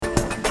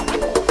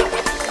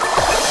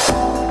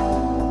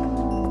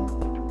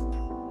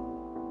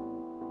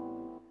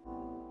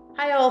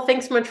all.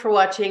 Thanks so much for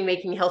watching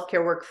Making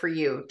Healthcare Work for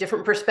You,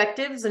 Different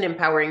Perspectives and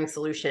Empowering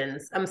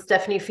Solutions. I'm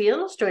Stephanie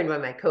Fields, joined by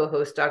my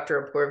co-host,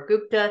 Dr. Apoorv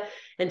Gupta.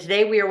 And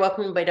today we are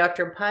welcomed by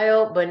Dr.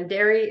 Payal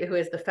Bhandari, who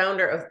is the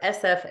founder of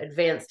SF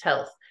Advanced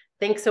Health.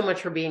 Thanks so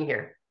much for being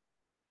here.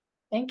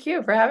 Thank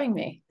you for having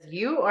me.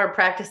 You are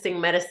practicing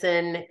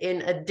medicine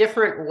in a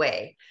different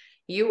way.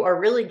 You are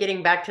really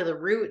getting back to the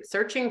root,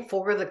 searching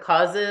for the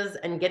causes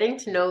and getting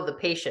to know the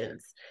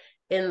patients.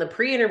 In the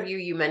pre-interview,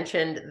 you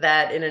mentioned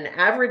that in an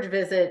average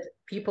visit,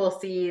 people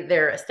see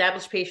their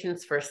established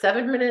patients for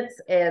 7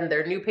 minutes and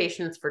their new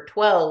patients for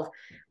 12,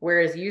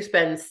 whereas you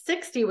spend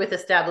 60 with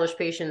established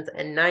patients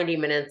and 90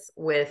 minutes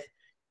with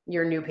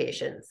your new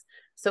patients.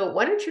 So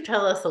why don't you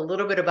tell us a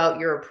little bit about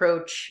your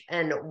approach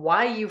and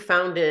why you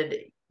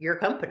founded your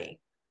company?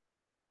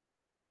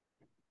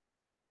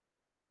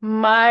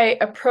 My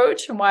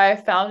approach and why I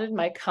founded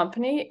my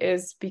company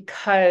is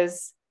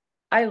because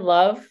I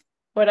love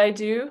what I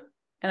do,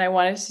 and I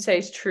wanted to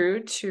stay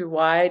true to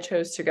why I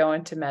chose to go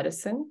into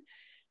medicine.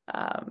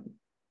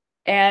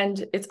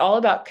 And it's all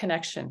about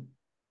connection.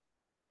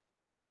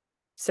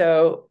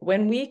 So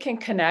when we can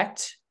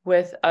connect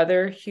with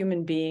other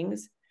human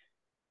beings,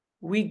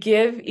 we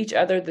give each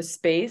other the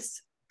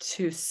space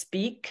to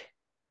speak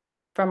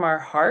from our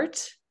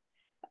heart,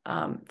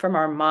 from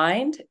our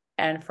mind,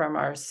 and from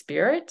our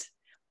spirit.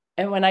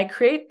 And when I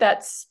create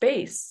that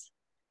space,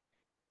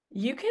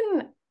 you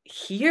can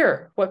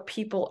hear what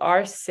people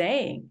are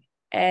saying,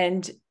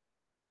 and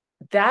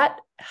that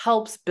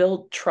helps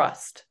build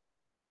trust.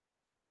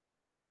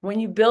 When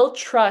you build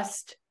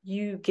trust,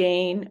 you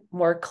gain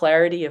more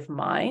clarity of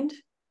mind,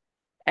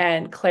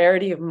 and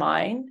clarity of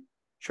mind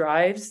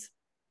drives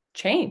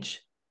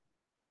change.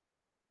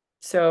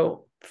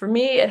 So for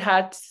me, it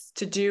had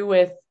to do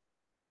with,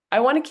 I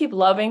want to keep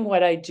loving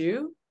what I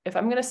do. If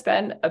I'm going to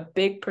spend a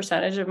big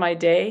percentage of my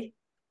day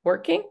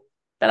working,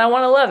 then I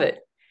want to love it.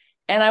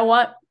 And I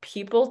want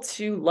people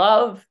to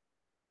love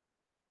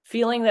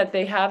feeling that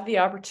they have the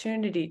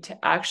opportunity to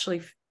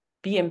actually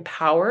be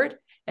empowered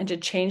and to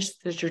change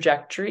the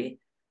trajectory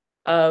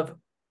of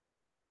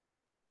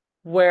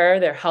where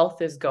their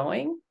health is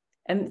going.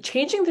 And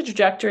changing the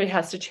trajectory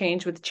has to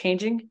change with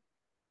changing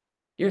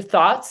your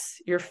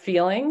thoughts, your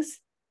feelings,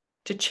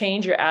 to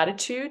change your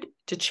attitude,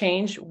 to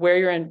change where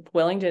you're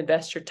willing to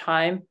invest your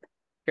time,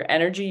 your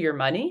energy, your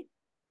money.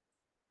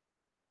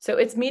 So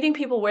it's meeting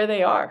people where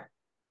they are.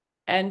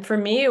 And for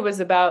me, it was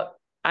about,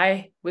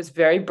 I was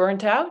very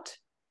burnt out,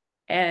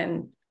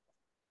 and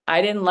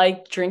I didn't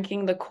like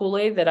drinking the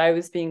Kool-Aid that I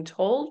was being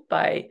told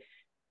by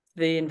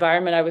the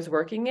environment I was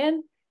working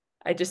in.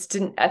 I just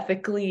didn't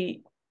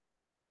ethically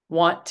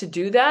want to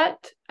do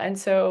that. And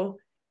so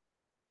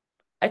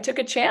I took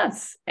a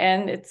chance,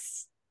 and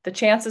the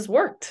chances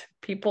worked.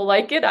 People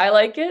like it. I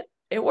like it.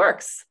 It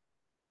works.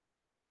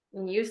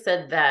 You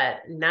said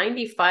that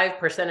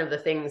 95% of the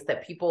things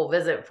that people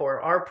visit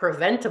for are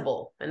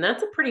preventable, and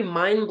that's a pretty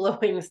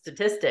mind-blowing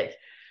statistic.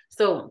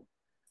 So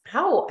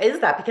how is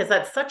that? Because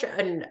that's such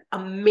a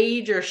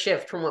major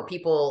shift from what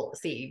people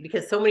see.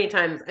 Because so many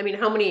times, I mean,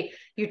 how many,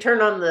 you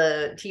turn on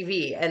the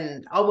TV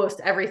and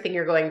almost everything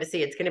you're going to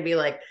see, it's going to be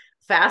like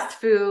fast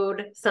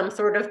food, some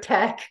sort of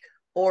tech,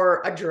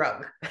 or a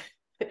drug.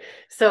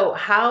 So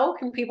how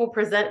can people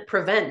prevent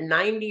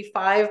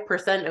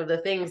 95% of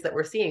the things that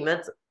we're seeing?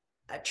 That's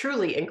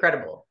truly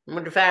incredible.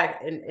 Would in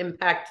fact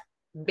impact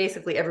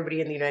basically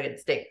everybody in the United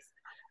States.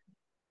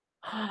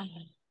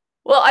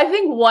 Well, I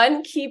think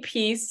one key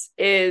piece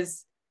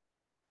is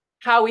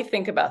how we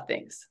think about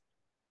things.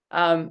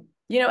 In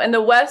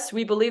the West,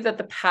 we believe that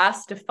the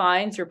past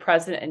defines your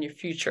present and your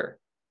future.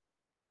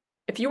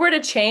 If you were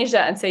to change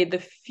that and say the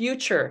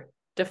future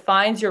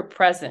defines your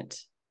present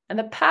and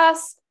the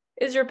past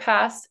is your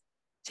past,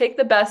 take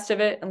the best of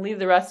it and leave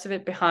the rest of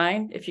it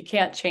behind if you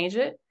can't change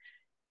it.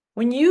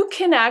 When you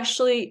can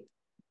actually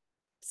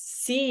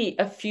see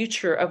a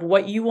future of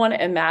what you want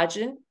to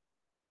imagine,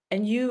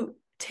 and you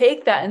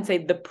take that and say,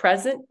 the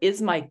present is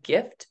my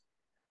gift,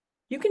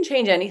 you can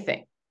change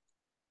anything,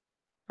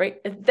 right?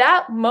 At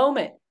that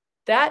moment,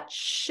 that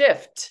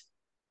shift,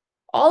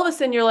 all of a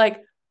sudden you're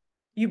like,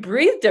 you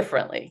breathe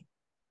differently,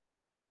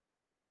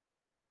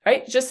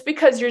 right? Just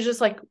because you're just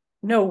like,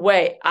 no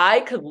way, I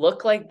could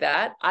look like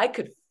that. I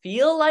could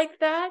feel like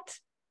that.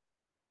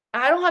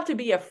 I don't have to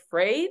be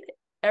afraid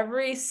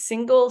every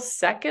single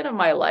second of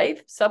my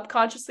life,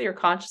 subconsciously or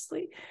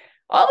consciously.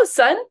 All of a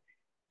sudden,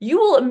 you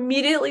will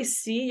immediately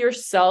see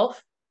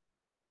yourself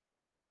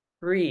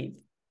breathe.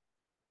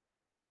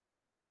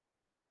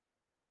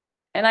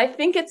 And I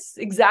think it's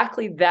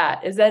exactly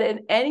that, is that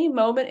in any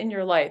moment in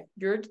your life,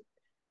 your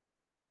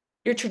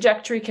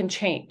trajectory can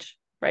change,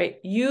 right?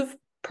 You've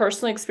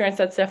personally experienced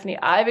that, Stephanie.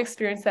 I've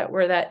experienced that,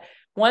 where that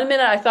 1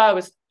 minute I thought I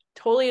was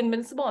totally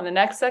invincible, and the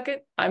next second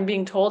I'm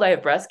being told I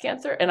have breast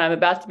cancer and I'm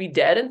about to be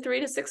dead in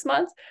 3 to 6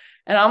 months.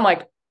 And I'm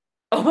like,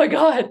 oh my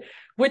God,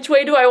 which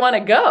way do I want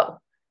to go?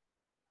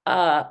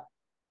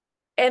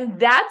 And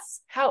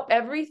that's how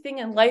everything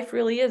in life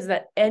really is,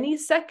 that any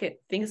second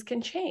things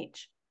can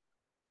change.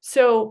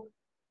 So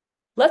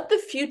let the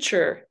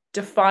future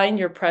define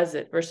your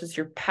present versus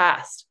your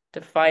past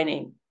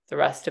defining the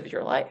rest of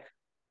your life.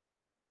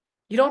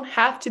 You don't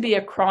have to be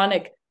a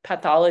chronic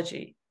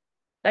pathology.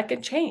 That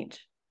can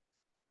change.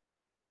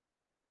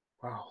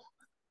 Wow.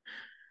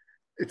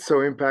 It's so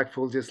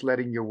impactful just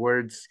letting your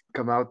words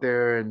come out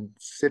there and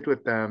sit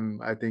with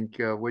them. I think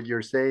what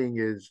you're saying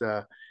is,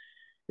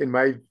 in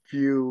my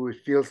view, it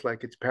feels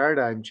like it's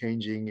paradigm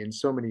changing in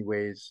so many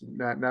ways,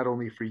 not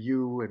only for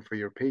you and for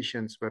your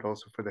patients, but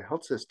also for the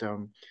health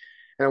system.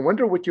 And I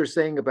wonder what you're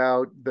saying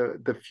about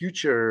the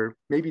future.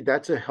 Maybe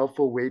that's a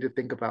helpful way to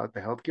think about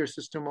the healthcare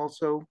system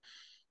also.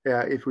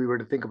 If we were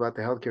to think about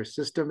the healthcare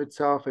system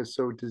itself as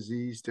so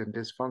diseased and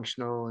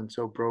dysfunctional and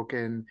so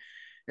broken,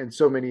 and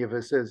so many of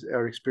us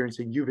are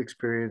experiencing, you've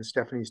experienced,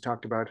 Stephanie's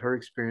talked about her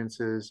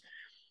experiences.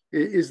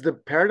 Is the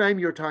paradigm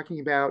you're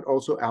talking about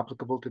also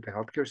applicable to the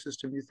healthcare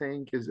system, you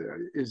think?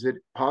 Is it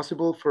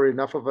possible for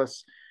enough of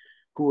us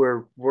who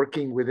are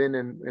working within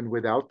and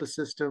without the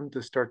system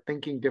to start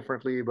thinking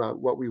differently about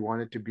what we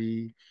want it to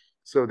be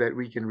so that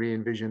we can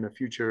re-envision a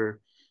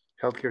future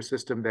healthcare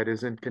system that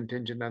isn't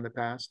contingent on the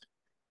past?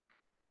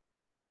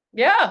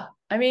 Yeah.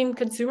 I mean,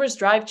 consumers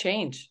drive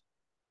change,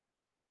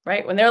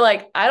 right? When they're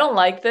like, I don't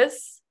like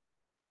this,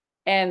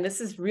 and this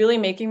is really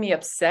making me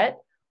upset.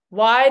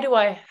 Why do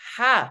I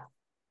have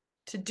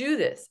to do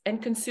this?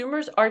 And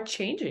consumers are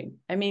changing.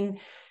 I mean,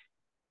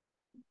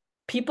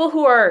 people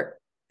who are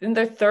in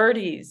their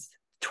 30s,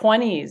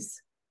 20s,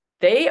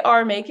 they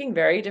are making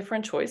very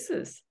different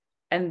choices.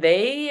 And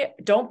they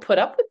don't put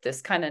up with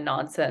this kind of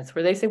nonsense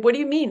where they say, what do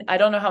you mean? I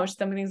don't know how much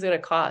something's going to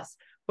cost.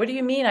 What do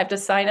you mean? I have to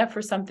sign up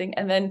for something.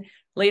 And then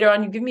later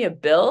on, you give me a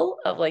bill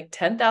of like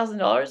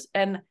 $10,000.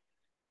 And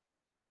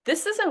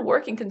this isn't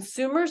working.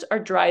 Consumers are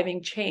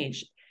driving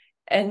change.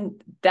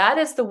 And that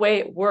is the way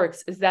it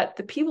works, is that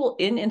the people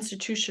in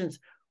institutions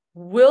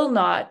will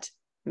not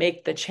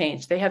make the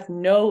change. They have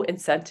no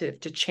incentive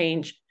to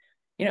change.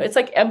 You know, it's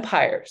like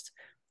empires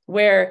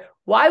where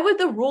why would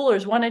the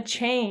rulers want to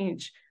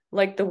change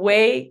like the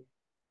way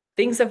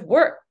things have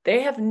worked?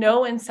 They have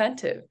no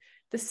incentive.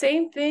 The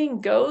same thing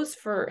goes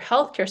for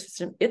healthcare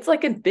system. It's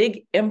like a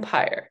big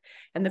empire.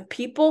 And the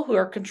people who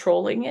are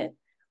controlling it,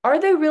 are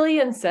they really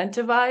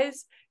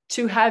incentivized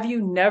to have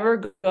you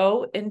never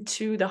go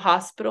into the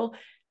hospital,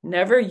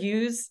 never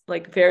use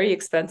like very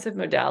expensive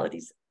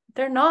modalities?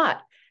 They're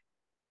not.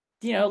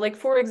 You know, like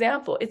for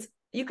example,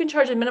 you can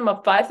charge a minimum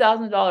of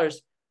 $5,000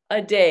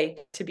 a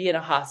day to be in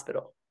a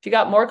hospital. If you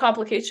got more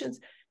complications,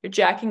 you're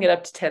jacking it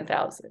up to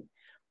 10,000.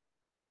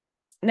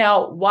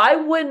 Now, why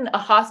wouldn't a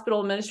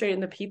hospital administrator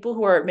and the people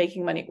who are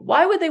making money,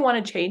 why would they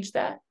want to change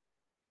that?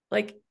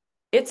 Like,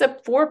 it's a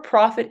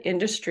for-profit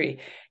industry.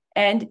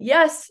 And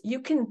yes,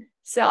 you can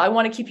sell, I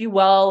want to keep you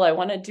well, I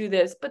want to do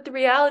this. But the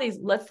reality is,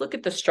 let's look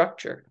at the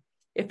structure.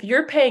 If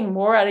you're paying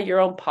more out of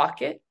your own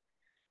pocket,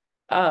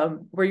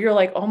 where you're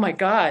like, oh my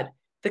God,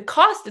 the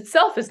cost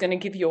itself is going to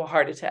give you a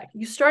heart attack.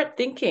 You start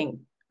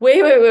thinking,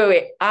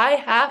 wait, I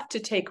have to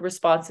take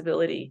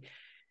responsibility.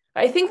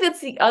 I think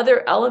that's the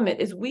other element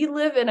is we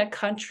live in a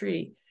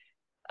country,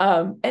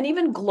 and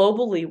even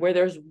globally where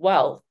there's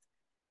wealth,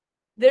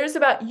 there's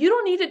about, you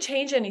don't need to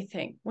change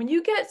anything. When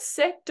you get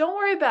sick, don't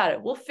worry about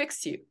it. We'll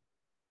fix you.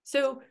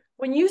 So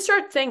when you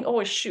start saying,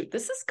 oh, shoot,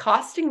 this is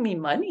costing me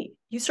money,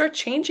 you start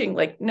changing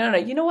like, no,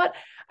 you know what?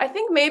 I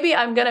think maybe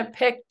I'm going to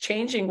pick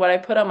changing what I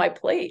put on my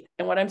plate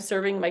and what I'm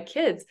serving my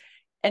kids.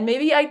 And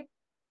maybe I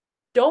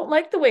don't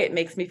like the way it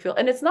makes me feel.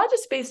 And it's not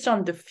just based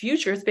on the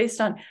future. It's based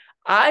on,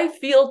 I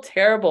feel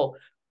terrible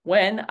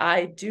when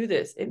I do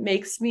this. It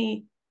makes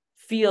me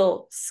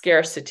feel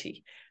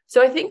scarcity.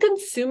 So I think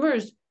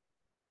consumers,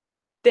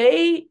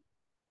 they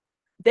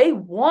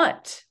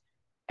want,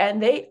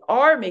 and they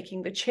are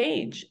making the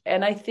change.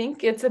 And I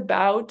think it's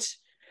about,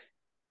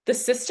 the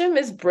system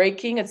is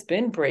breaking. It's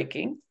been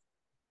breaking.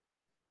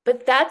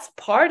 But that's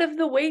part of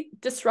the way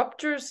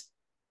disruptors,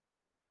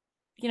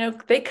 you know,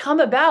 they come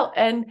about,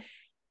 and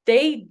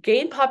they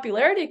gain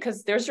popularity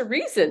because there's a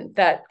reason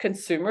that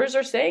consumers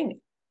are saying,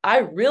 I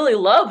really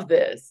love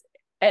this.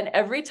 And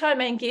every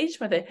time I engage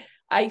with it,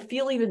 I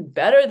feel even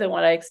better than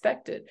what I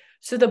expected.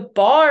 So the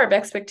bar of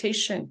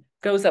expectation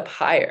goes up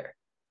higher.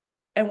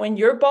 And when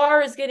your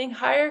bar is getting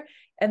higher,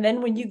 and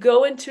then when you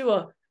go into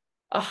a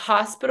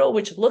hospital,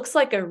 which looks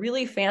like a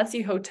really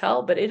fancy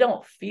hotel, but it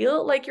don't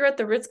feel like you're at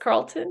the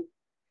Ritz-Carlton,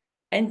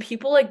 and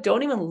people like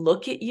don't even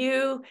look at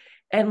you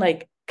and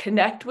like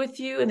connect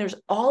with you, and there's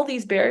all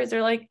these barriers.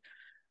 They're like,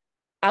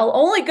 I'll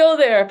only go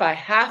there if I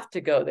have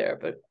to go there,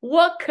 but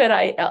what could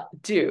I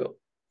do?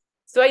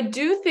 So I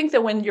do think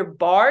that when your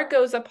bar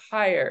goes up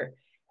higher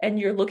and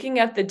you're looking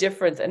at the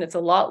difference and it's a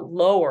lot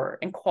lower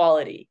in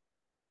quality,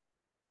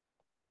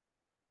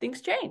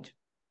 things change.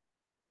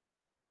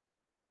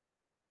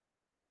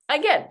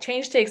 Again,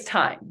 change takes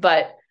time,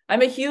 but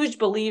I'm a huge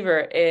believer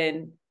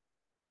in,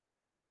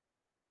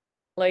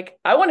 like,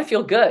 I want to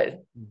feel good.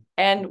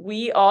 And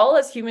we all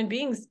as human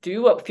beings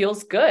do what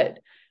feels good.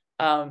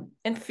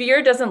 And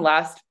fear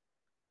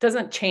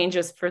doesn't change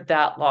us for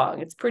that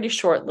long. It's pretty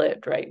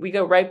short-lived, right? We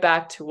go right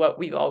back to what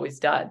we've always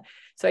done.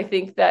 So I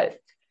think that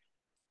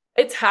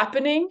It's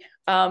happening.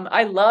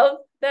 I love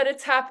that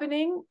it's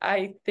happening.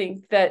 I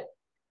think that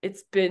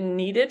it's been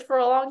needed for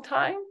a long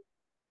time.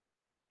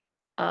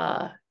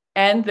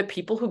 And the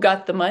people who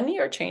got the money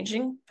are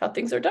changing how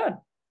things are done.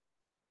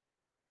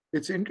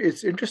 It's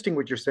interesting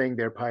what you're saying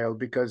there, Payal,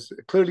 because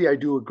clearly I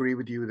do agree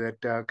with you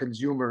that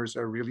consumers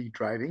are really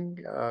driving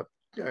uh,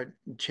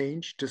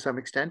 change to some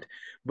extent,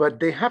 but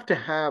they have to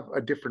have a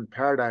different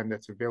paradigm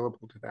that's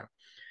available to them.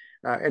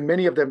 And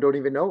many of them don't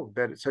even know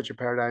that such a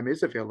paradigm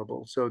is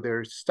available. So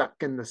they're stuck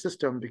in the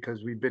system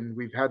because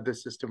we've had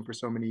this system for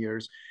so many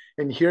years.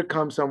 And here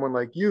comes someone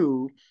like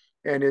you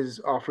and is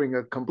offering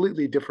a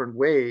completely different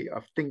way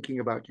of thinking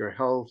about your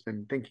health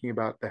and thinking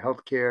about the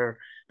healthcare,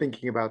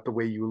 thinking about the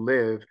way you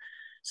live.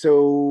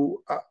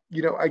 So,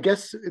 I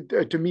guess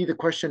to me, the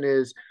question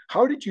is,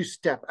 how did you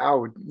step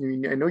out? I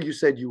mean, I know you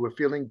said you were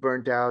feeling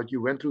burnt out,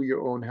 you went through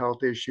your own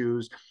health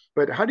issues,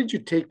 but how did you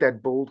take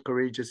that bold,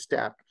 courageous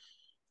step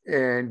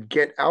and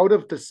get out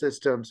of the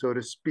system, so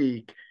to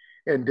speak,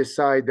 and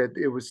decide that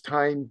it was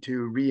time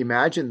to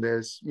reimagine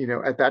this?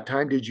 At that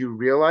time, did you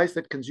realize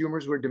that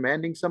consumers were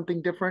demanding something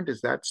different?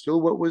 Is that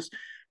still what was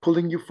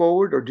pulling you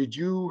forward, or did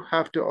you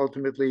have to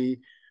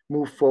ultimately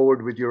move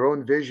forward with your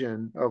own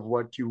vision of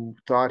what you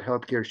thought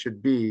healthcare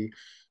should be,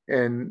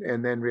 and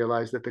then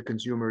realize that the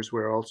consumers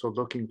were also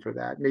looking for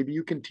that? Maybe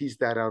you can tease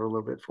that out a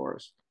little bit for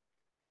us.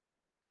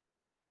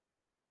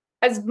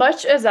 As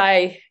much as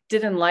I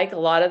didn't like a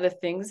lot of the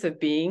things of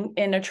being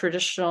in a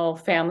traditional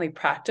family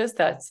practice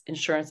that's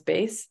insurance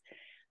based,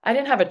 I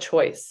didn't have a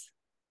choice.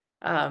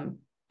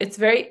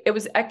 It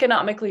was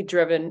economically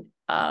driven,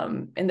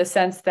 in the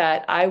sense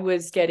that I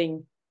was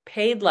getting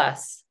paid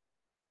less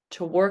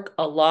to work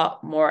a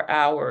lot more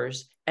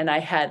hours, and I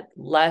had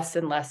less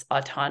and less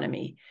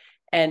autonomy.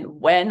 And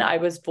when I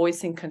was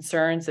voicing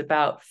concerns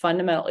about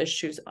fundamental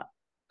issues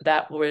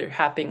that were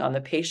happening on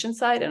the patient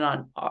side and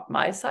on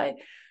my side,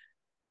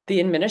 the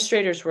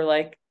administrators were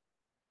like,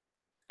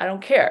 I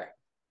don't care.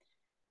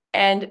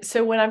 And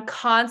so when I'm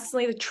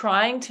constantly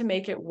trying to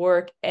make it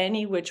work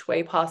any which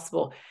way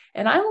possible,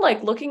 and I'm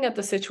like looking at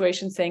the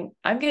situation saying,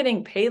 I'm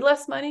getting paid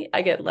less money,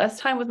 I get less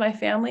time with my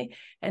family,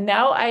 and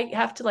now I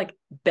have to like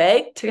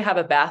beg to have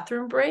a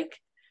bathroom break,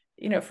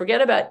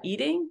 forget about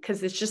eating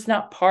because it's just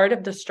not part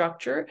of the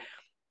structure.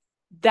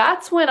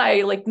 That's when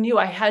I like knew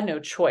I had no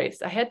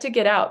choice. I had to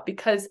get out,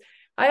 because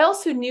I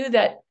also knew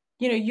that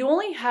you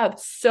only have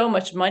so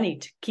much money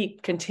to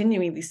keep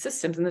continuing these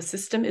systems, and the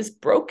system is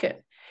broken.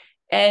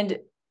 And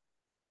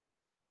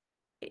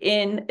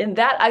in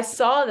that, I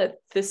saw that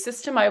the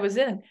system I was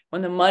in,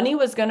 when the money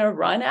was going to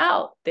run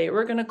out, they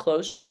were going to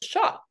close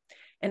shop.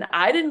 And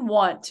I didn't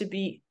want to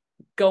be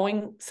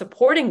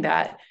supporting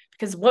that,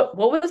 because what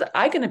was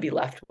I going to be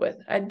left with?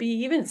 I'd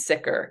be even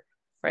sicker,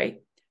 right?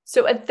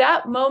 So at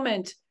that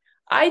moment,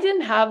 I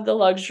didn't have the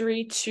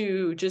luxury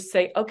to just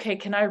say, okay,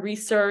 can I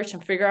research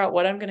and figure out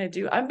what I'm going to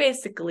do? I'm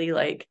basically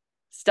like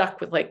stuck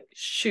with like,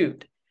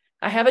 shoot,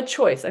 I have a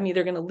choice. I'm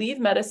either going to leave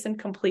medicine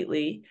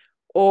completely,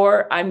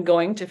 or I'm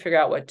going to figure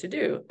out what to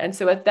do. And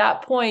so at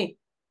that point,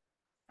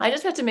 I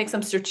just had to make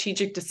some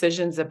strategic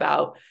decisions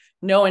about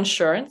no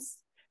insurance.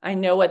 I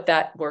know what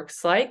that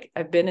works like.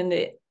 I've been in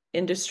the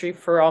industry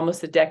for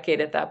almost a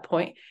decade at that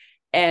point,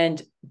 and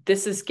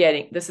this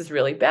is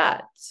really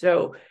bad.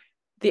 So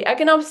the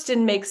economics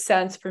didn't make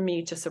sense for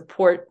me to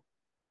support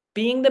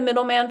being the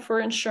middleman for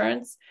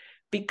insurance,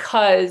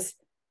 because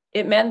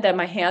it meant that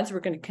my hands were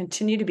going to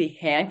continue to be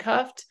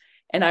handcuffed,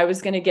 and I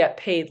was going to get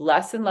paid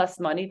less and less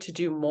money to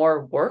do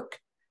more work,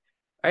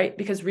 right?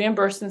 Because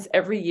reimbursements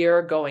every year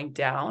are going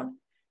down.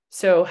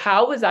 So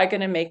how was I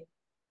going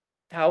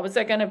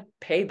to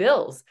pay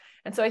bills?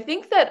 And so I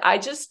think that I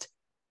just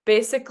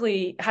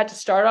basically had to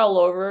start all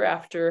over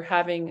after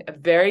having a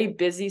very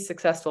busy,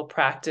 successful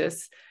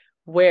practice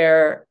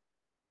where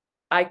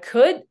I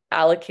could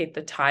allocate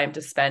the time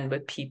to spend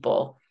with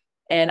people,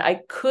 and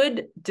I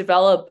could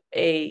develop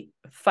a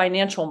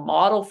financial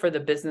model for the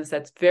business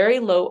that's very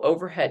low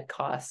overhead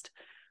cost.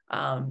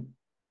 And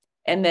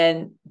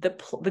then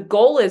the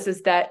goal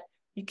is that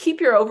you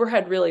keep your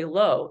overhead really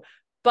low,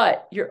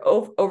 but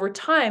over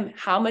time,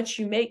 how much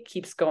you make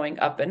keeps going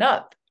up and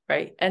up,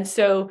 right? And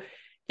so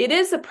it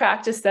is a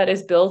practice that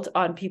is built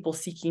on people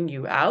seeking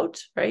you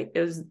out, right?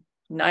 It was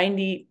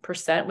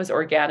 90% was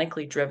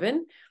organically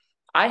driven.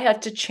 I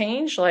had to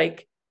change,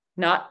 like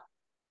not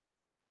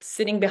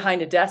sitting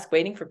behind a desk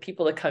waiting for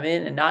people to come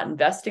in and not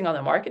investing on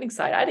the marketing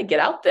side. I had to get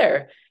out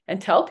there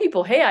and tell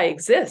people, hey, I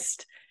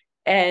exist.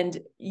 And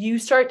you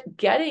start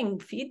getting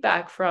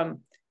feedback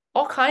from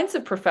all kinds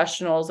of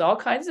professionals, all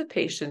kinds of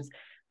patients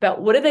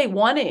about what are they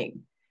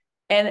wanting.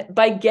 And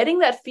by getting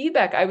that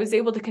feedback, I was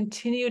able to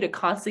continue to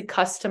constantly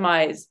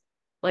customize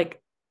like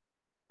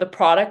the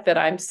product that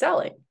I'm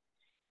selling.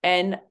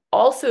 And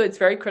also, it's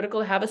very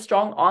critical to have a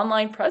strong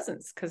online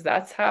presence, because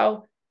that's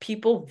how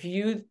people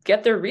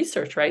get their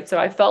research, right? So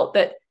I felt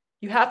that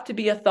you have to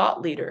be a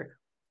thought leader.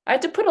 I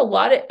had to put a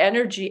lot of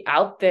energy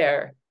out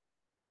there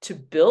to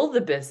build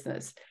the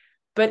business,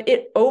 but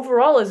it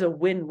overall is a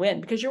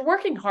win-win, because you're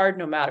working hard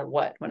no matter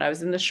what. When I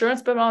was in the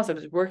insurance business, I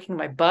was working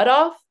my butt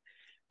off,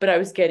 but I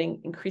was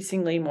getting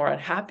increasingly more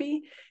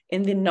unhappy.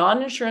 In the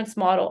non-insurance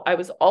model, I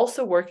was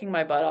also working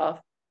my butt off,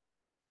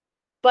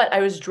 but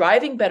I was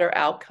driving better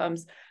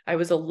outcomes. I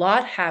was a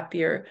lot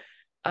happier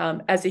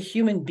as a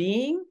human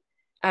being,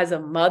 as a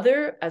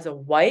mother, as a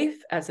wife,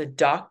 as a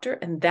doctor.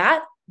 And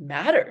that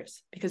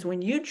matters, because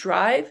when you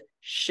drive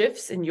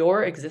shifts in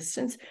your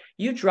existence,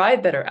 you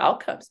drive better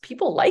outcomes.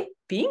 People like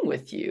being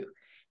with you.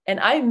 And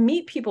I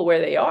meet people where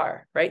they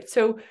are, right?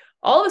 So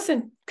all of a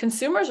sudden,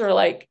 consumers are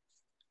like,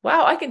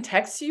 wow, I can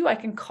text you, I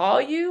can call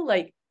you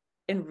like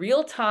in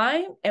real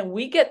time, and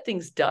we get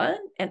things done.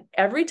 And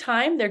every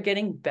time they're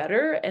getting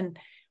better. And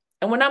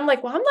when I'm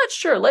like, well, I'm not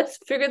sure, let's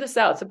figure this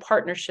out. It's a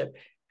partnership.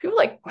 People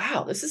are like,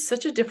 wow, this is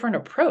such a different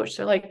approach.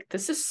 They're like,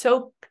 this is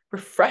so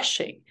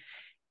refreshing.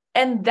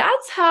 And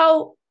that's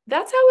how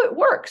it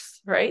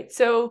works, right?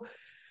 So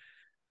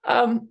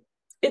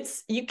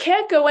you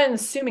can't go in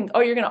assuming, oh,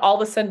 you're going to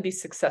all of a sudden be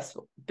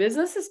successful.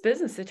 Business is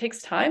business. It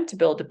takes time to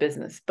build a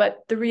business. But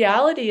the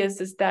reality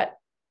is that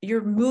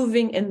you're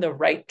moving in the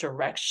right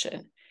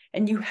direction,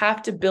 and you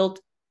have to build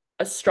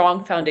a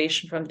strong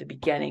foundation from the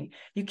beginning.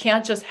 You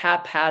can't just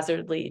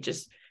haphazardly,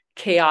 just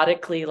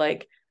chaotically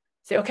like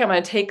say, okay, I'm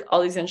going to take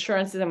all these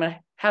insurances. I'm going to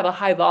have a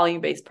high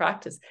volume based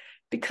practice,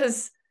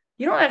 because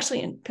you don't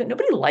actually,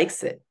 nobody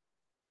likes it.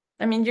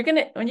 I mean,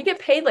 when you get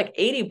paid like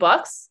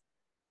 $80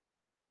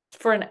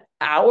 for an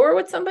hour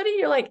with somebody,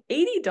 you're like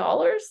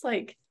 $80.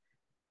 Like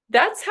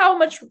that's how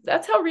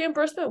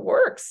reimbursement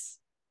works,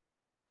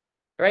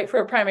 right? For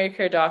a primary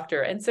care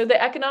doctor. And so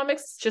the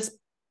economics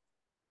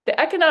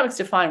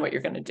define what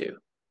you're going to do.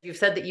 You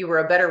said that you were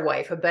a better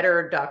wife, a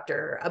better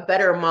doctor, a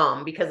better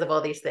mom because of all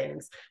these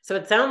things. So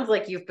it sounds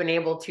like you've been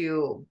able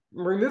to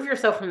remove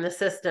yourself from the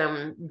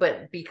system,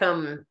 but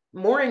become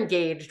more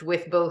engaged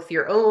with both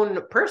your own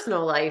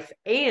personal life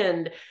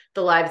and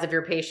the lives of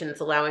your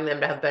patients, allowing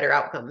them to have better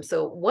outcomes.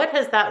 So what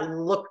has that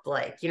looked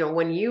like?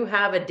 When you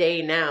have a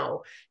day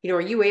now, are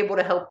you able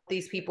to help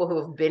these people who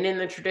have been in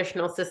the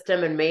traditional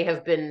system and may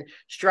have been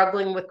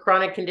struggling with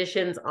chronic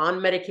conditions on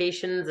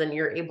medications, and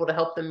you're able to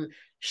help them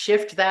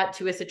shift that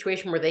to a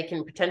situation where they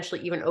can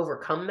potentially even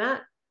overcome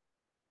that?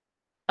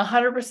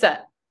 100%.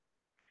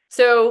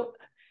 So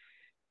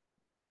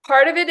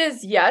part of it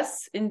is,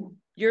 yes, in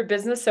your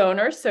business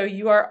owner, so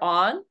you are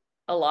on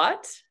a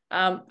lot.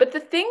 But the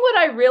thing what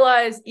I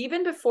realized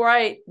even before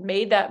I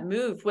made that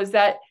move was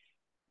that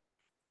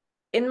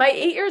in my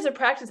 8 years of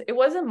practice, it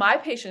wasn't my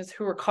patients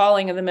who were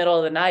calling in the middle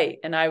of the night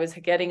and I was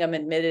getting them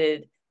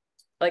admitted.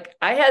 Like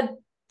I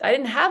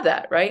didn't have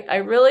that, right? I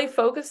really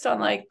focused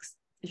on like,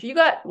 if you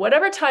got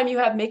whatever time you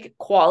have, make it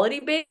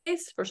quality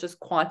based versus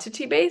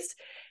quantity based.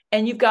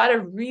 And you've got to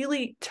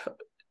really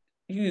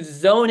you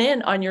zone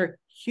in on your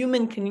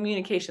human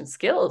communication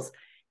skills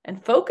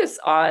and focus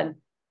on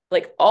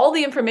like all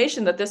the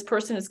information that this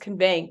person is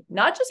conveying,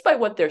 not just by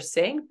what they're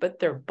saying, but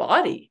their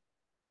body,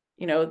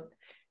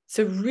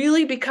 so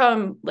really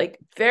become like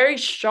very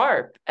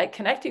sharp at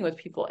connecting with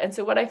people. And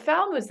so what I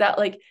found was that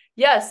like,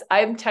 yes,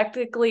 I'm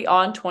technically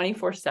on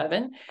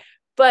 24/7,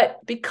 but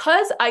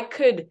because I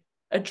could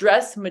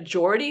address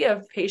majority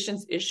of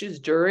patients' issues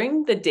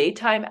during the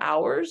daytime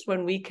hours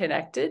when we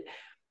connected,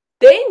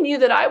 they knew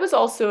that I was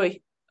also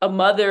a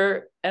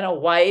mother and a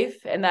wife,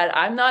 and that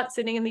I'm not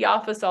sitting in the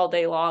office all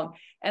day long.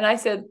 And I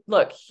said,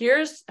 look,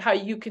 here's how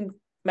you can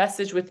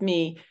message with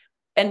me.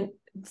 And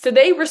so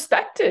they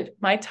respected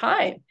my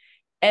time.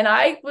 And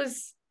I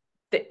was,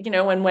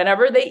 and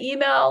whenever they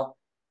email,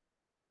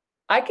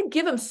 I could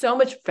give them so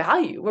much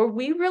value where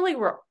we really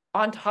were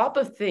on top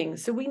of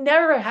things. So we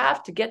never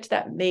have to get to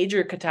that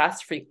major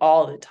catastrophe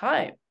all the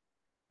time,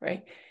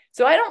 right?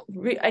 So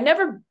I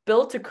never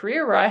built a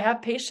career where I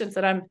have patients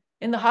that I'm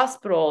in the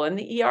hospital and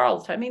the ER all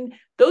the time. I mean,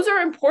 those are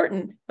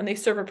important when they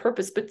serve a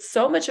purpose, but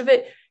so much of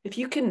it, if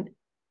you can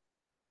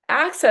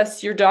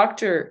access your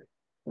doctor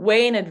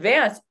way in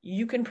advance,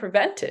 you can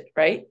prevent it,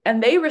 right?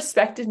 And they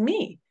respected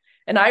me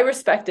and I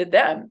respected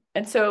them.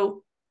 And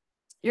so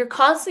you're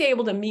constantly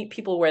able to meet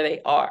people where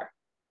they are.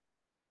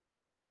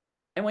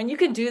 And when you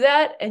can do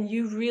that and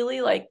you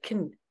really like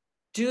can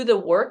do the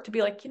work to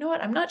be like, you know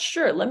what, I'm not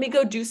sure, let me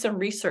go do some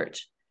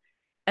research.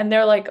 And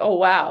they're like, oh,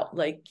 wow,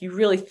 like you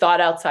really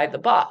thought outside the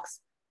box.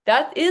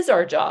 That is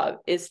our job,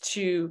 is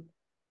to,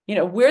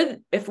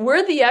 if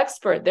we're the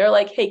expert, they're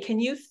like, hey, can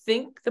you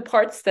think the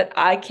parts that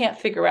I can't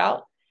figure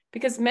out?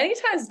 Because many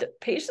times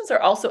patients are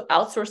also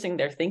outsourcing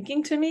their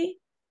thinking to me.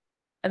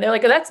 And they're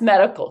like, oh, that's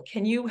medical.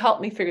 Can you help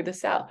me figure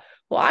this out?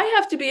 Well, I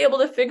have to be able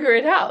to figure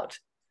it out.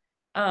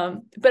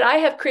 But I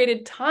have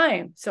created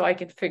time so I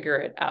can figure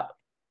it out.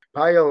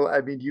 Payal,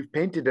 I mean, you've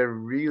painted a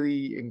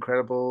really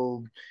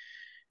incredible,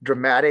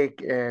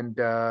 dramatic, and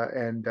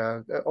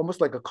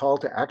almost like a call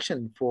to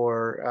action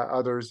for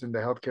others in the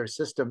healthcare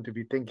system to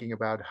be thinking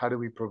about how do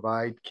we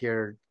provide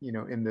care,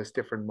 in this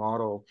different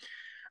model.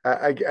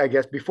 I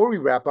guess before we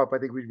wrap up, I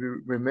think we'd be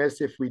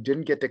remiss if we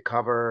didn't get to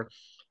cover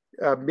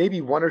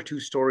maybe one or two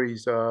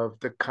stories of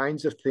the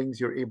kinds of things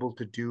you're able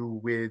to do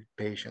with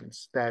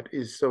patients that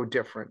is so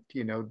different.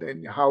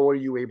 Then how are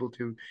you able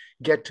to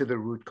get to the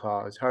root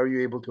cause? How are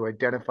you able to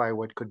identify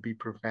what could be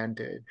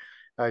prevented?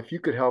 If you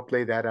could help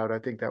lay that out, I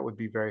think that would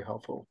be very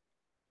helpful.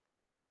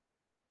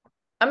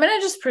 I'm going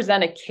to just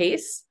present a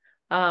case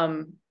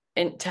and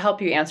to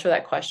help you answer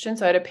that question.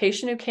 So I had a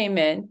patient who came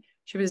in.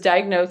 She was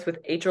diagnosed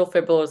with atrial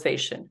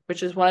fibrillation,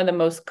 which is one of the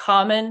most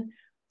common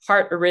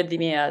heart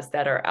arrhythmias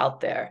that are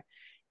out there.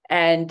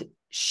 And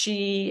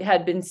she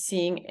had been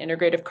seeing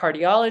integrative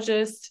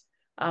cardiologist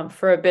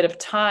for a bit of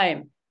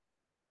time,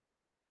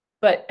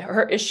 but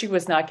her issue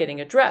was not getting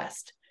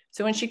addressed.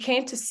 So when she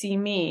came to see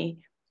me,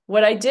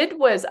 what I did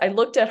was I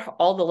looked at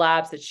all the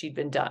labs that she'd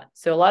been done.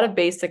 So a lot of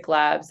basic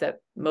labs that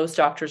most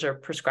doctors are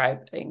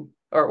prescribing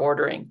or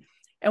ordering.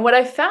 And what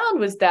I found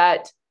was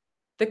that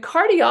the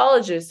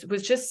cardiologist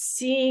was just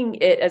seeing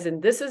it as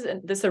in this is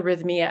this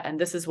arrhythmia and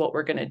this is what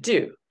we're going to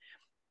do.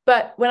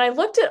 But when I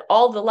looked at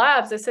all the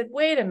labs, I said,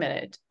 wait a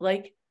minute,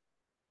 like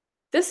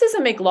this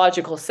doesn't make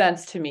logical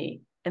sense to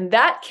me. In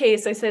that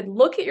case, I said,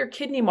 look at your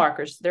kidney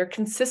markers. They're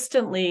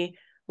consistently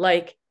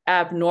like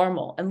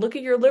abnormal. And look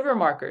at your liver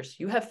markers.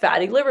 You have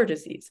fatty liver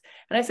disease.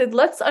 And I said,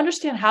 let's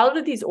understand, how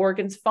do these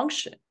organs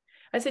function?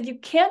 I said, you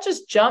can't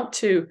just jump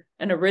to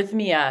an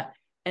arrhythmia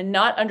and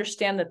not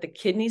understand that the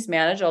kidneys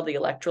manage all the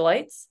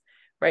electrolytes,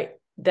 right?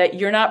 That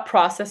you're not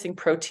processing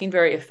protein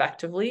very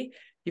effectively.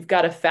 You've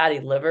got a fatty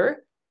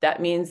liver.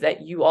 That means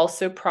that you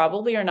also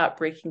probably are not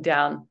breaking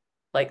down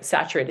like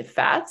saturated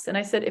fats. And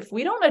I said, if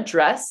we don't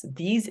address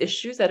these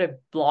issues that are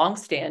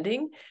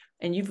long-standing,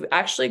 and you've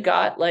actually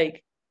got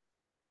like,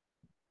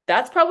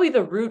 that's probably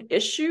the root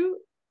issue,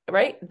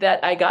 right?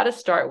 That I got to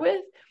start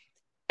with.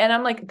 And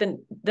I'm like,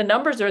 the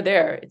numbers are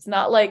there. It's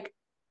not like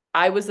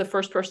I was the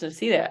first person to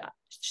see that.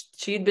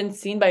 She had been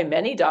seen by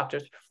many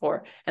doctors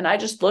before. And I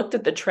just looked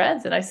at the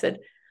trends and I said,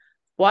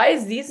 why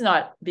is these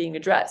not being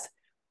addressed?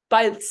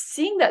 By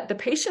seeing that, the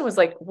patient was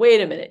like,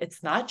 wait a minute,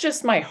 it's not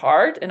just my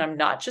heart, and I'm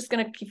not just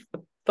going to keep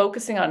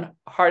focusing on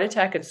heart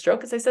attack and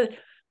stroke. As I said,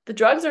 the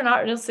drugs are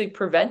not necessarily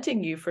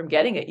preventing you from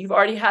getting it. You've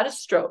already had a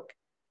stroke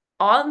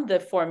on the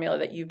formula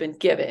that you've been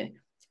given.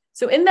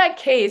 So in that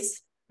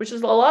case, which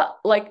is a lot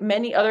like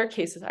many other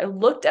cases, I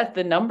looked at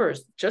the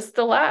numbers, just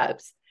the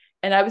labs,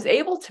 and I was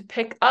able to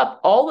pick up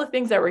all the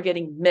things that were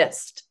getting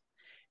missed.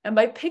 And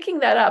by picking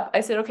that up,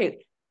 I said,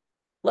 okay,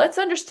 let's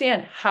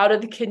understand, how do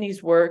the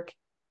kidneys work?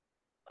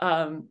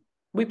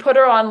 We put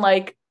her on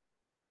like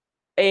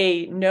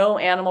a no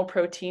animal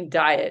protein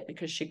diet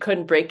because she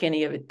couldn't break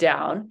any of it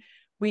down.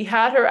 We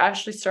had her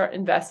actually start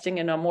investing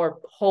in a more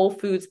whole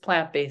foods,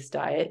 plant-based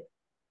diet.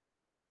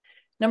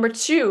 Number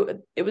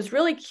two, it was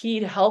really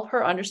key to help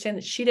her understand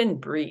that she didn't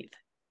breathe,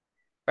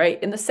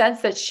 right? In the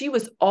sense that she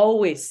was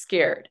always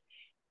scared.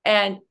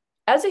 And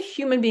as a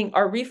human being,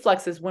 our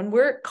reflexes, when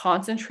we're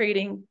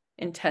concentrating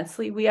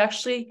intensely, we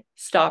actually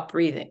stop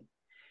breathing.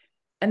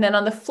 And then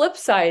on the flip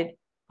side,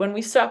 when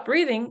we stop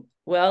breathing,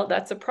 well,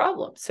 that's a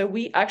problem. So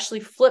we actually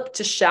flip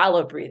to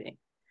shallow breathing.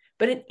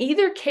 But in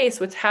either case,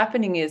 what's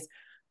happening is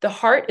the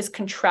heart is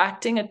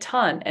contracting a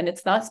ton and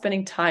it's not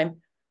spending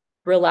time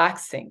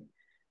relaxing.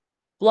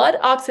 Blood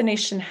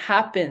oxygenation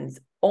happens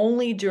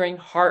only during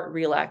heart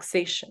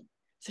relaxation.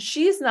 So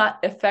she is not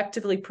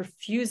effectively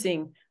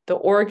perfusing the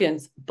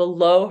organs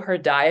below her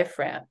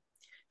diaphragm.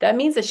 That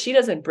means that she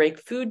doesn't break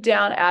food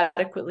down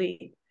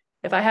adequately.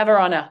 If I have her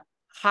on a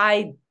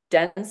high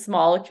dense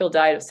molecule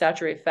diet of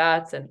saturated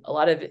fats and a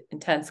lot of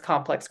intense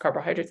complex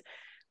carbohydrates,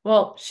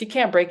 well, she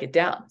can't break it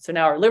down. So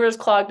now her liver's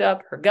clogged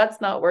up, her gut's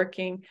not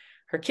working,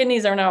 her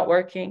kidneys are not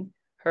working,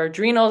 her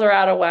adrenals are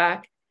out of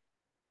whack.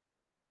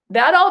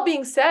 That all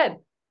being said,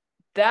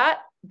 that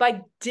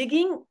by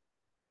digging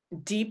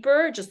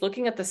deeper, just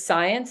looking at the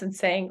science and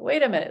saying,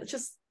 wait a minute,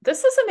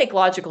 this doesn't make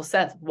logical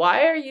sense.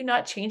 Why are you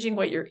not changing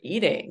what you're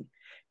eating?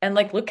 And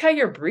like, look how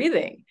you're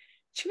breathing.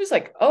 She was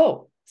like,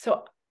 oh,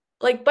 so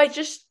like by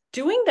just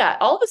doing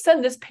that, all of a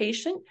sudden this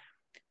patient,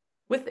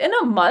 within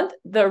a month,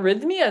 the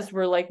arrhythmias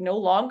were like no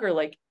longer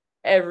like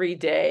every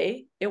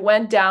day. It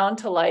went down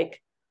to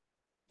like,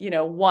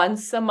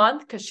 once a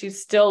month because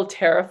she's still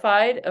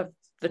terrified of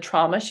the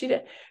trauma she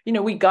did.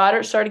 We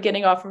started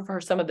getting off of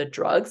her some of the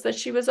drugs that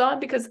she was on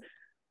because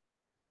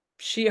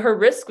her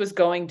risk was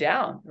going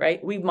down,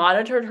 right? We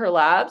monitored her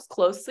labs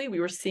closely. We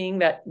were seeing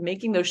that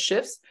making those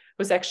shifts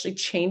was actually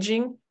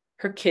changing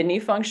her kidney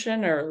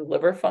function or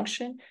liver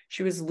function.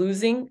 She was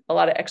losing a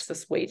lot of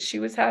excess weight she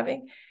was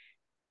having.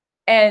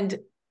 And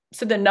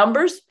so the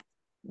numbers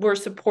were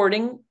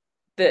supporting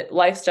the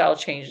lifestyle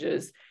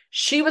changes.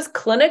 She was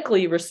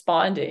clinically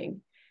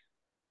responding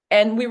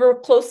and we were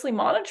closely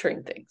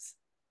monitoring things.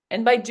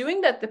 And by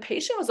doing that, the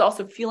patient was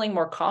also feeling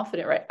more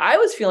confident, right? I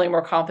was feeling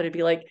more confident to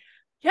be like,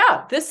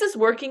 yeah, this is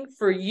working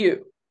for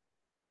you.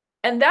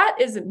 And that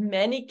is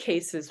many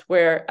cases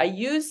where I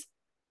use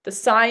the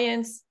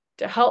science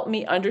to help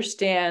me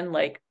understand,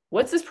 like,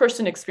 what's this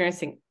person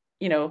experiencing,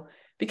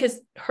 because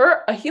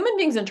a human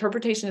being's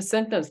interpretation of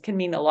symptoms can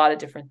mean a lot of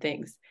different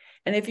things.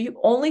 And if you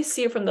only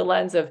see it from the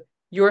lens of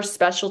your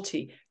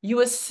specialty. You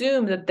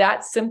assume that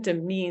that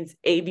symptom means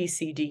A, B,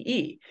 C, D,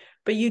 E,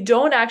 but you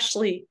don't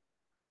actually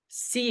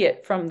see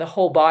it from the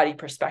whole body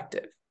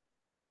perspective.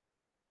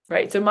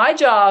 Right. So my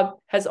job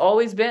has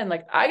always been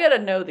like, I got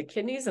to know the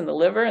kidneys and the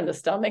liver and the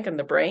stomach and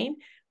the brain.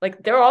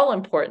 Like, they're all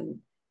important.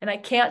 And I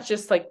can't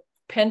just like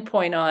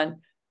pinpoint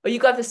on, oh, you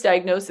got this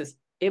diagnosis,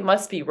 it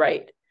must be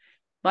right.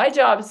 My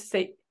job is to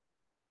say,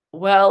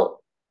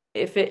 well,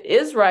 if it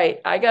is right,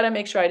 I got to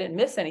make sure I didn't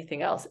miss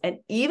anything else. And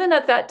even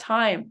at that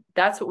time,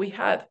 that's what we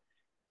have.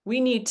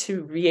 We need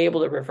to be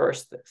able to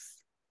reverse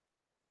this.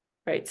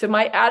 Right. So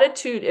my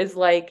attitude is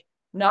like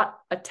not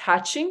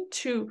attaching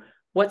to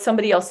what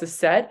somebody else has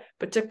said,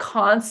 but to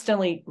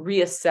constantly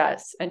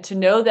reassess and to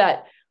know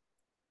that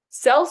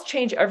cells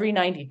change every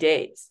 90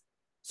 days.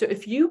 So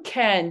if you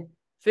can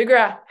figure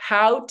out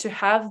how to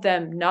have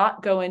them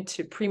not go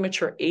into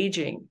premature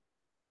aging,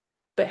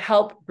 but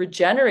help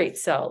regenerate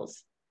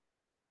cells,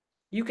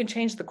 you can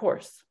change the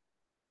course.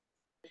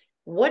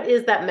 What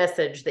is that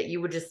message that you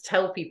would just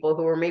tell people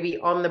who are maybe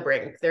on the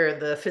brink? They're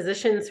the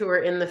physicians who are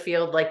in the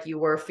field like you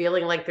were,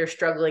 feeling like they're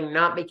struggling,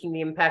 not making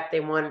the impact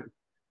they want,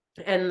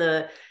 and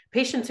the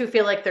patients who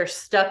feel like they're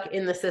stuck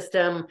in the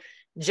system,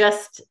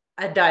 just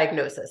a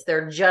diagnosis,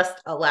 they're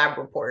just a lab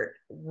report.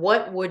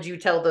 What would you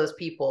tell those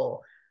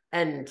people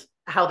and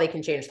how they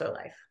can change their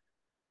life?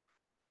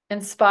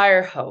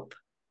 Inspire hope.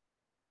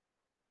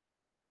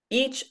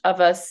 Each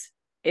of us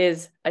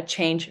is a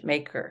change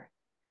maker.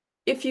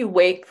 If you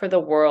wait for the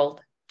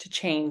world to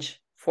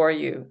change for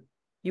you,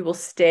 you will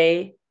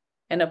stay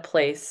in a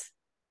place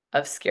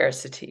of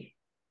scarcity,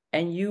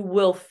 and you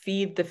will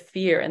feed the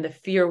fear, and the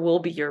fear will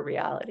be your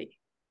reality.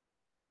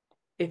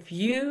 If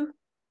you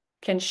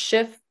can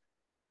shift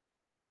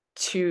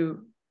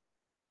to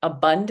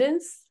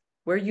abundance,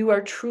 where you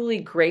are truly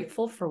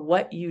grateful for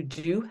what you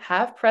do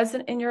have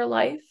present in your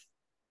life,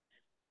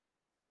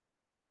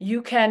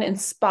 you can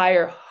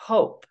inspire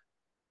hope.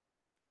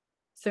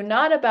 So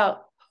not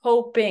about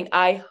hoping,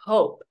 I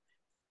hope,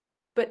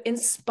 but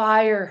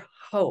inspire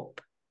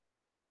hope.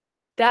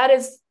 That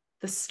is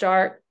the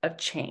start of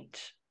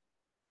change.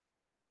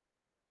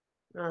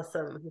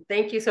 Awesome.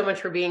 Thank you so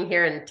much for being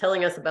here and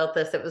telling us about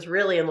this. It was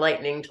really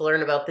enlightening to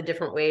learn about the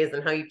different ways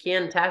and how you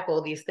can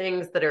tackle these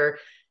things that are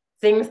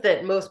things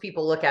that most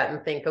people look at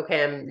and think,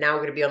 okay, I'm now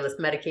going to be on this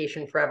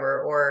medication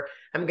forever, or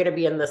I'm going to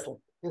be in this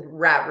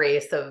rat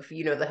race of,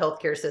 the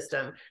healthcare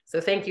system. So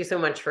thank you so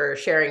much for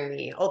sharing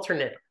the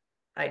alternate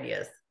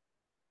ideas.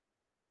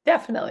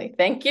 Definitely.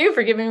 Thank you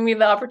for giving me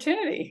the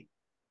opportunity.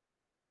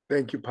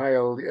 Thank you,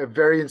 Payal.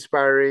 Very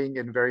inspiring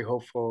and very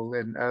hopeful.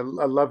 And I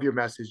love your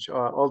message.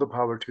 All the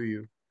power to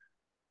you.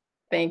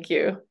 Thank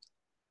you.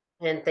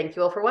 And thank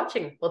you all for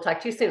watching. We'll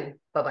talk to you soon.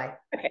 Bye-bye.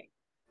 Okay.